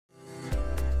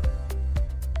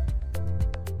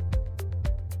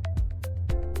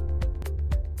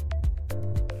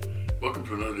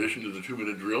to another edition of the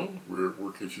 2-Minute Drill. We're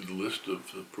working through the list of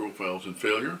profiles in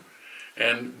failure.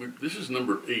 And this is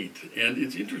number 8. And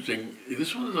it's interesting,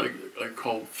 this one is I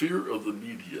call fear of the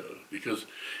media. Because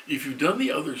if you've done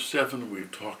the other 7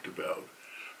 we've talked about,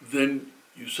 then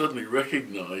you suddenly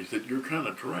recognize that you're kind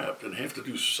of trapped and have to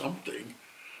do something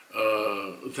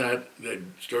that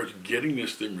starts getting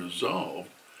this thing resolved.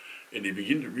 And you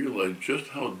begin to realize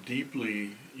just how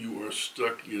deeply you are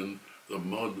stuck in the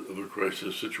mud of a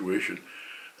crisis situation.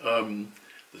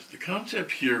 The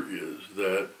concept here is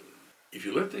that if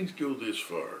you let things go this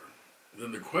far,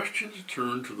 then the questions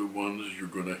turn to the ones you're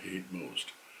going to hate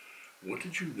most. What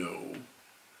did you know,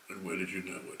 and when did you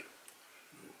know it?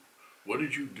 What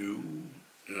did you do,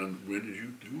 and when did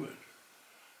you do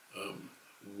it?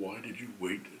 Why did you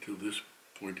wait till this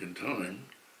point in time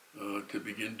to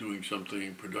begin doing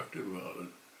something productive about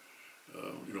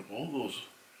it? All those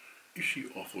ishy,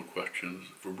 awful questions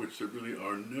for which there really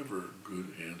are never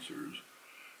good answers.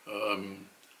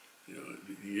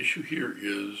 The issue here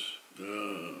is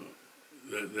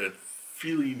that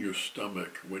feeling in your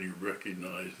stomach when you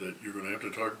recognize that you're going to have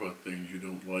to talk about things you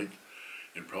don't like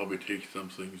and probably take some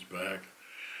things back.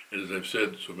 And as I've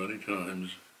said so many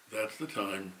times, that's the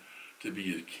time to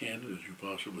be as candid as you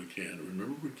possibly can.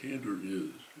 Remember what candor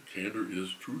is. Candor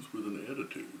is truth with an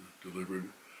attitude, delivered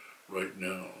right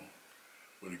now.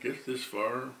 When it gets this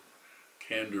far,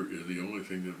 candor is the only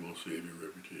thing that will save your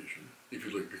reputation. If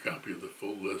you'd like a copy of the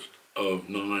full list of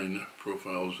 9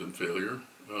 profiles in failure,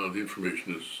 the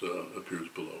information appears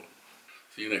below.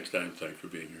 See you next time. Thanks for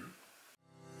being here.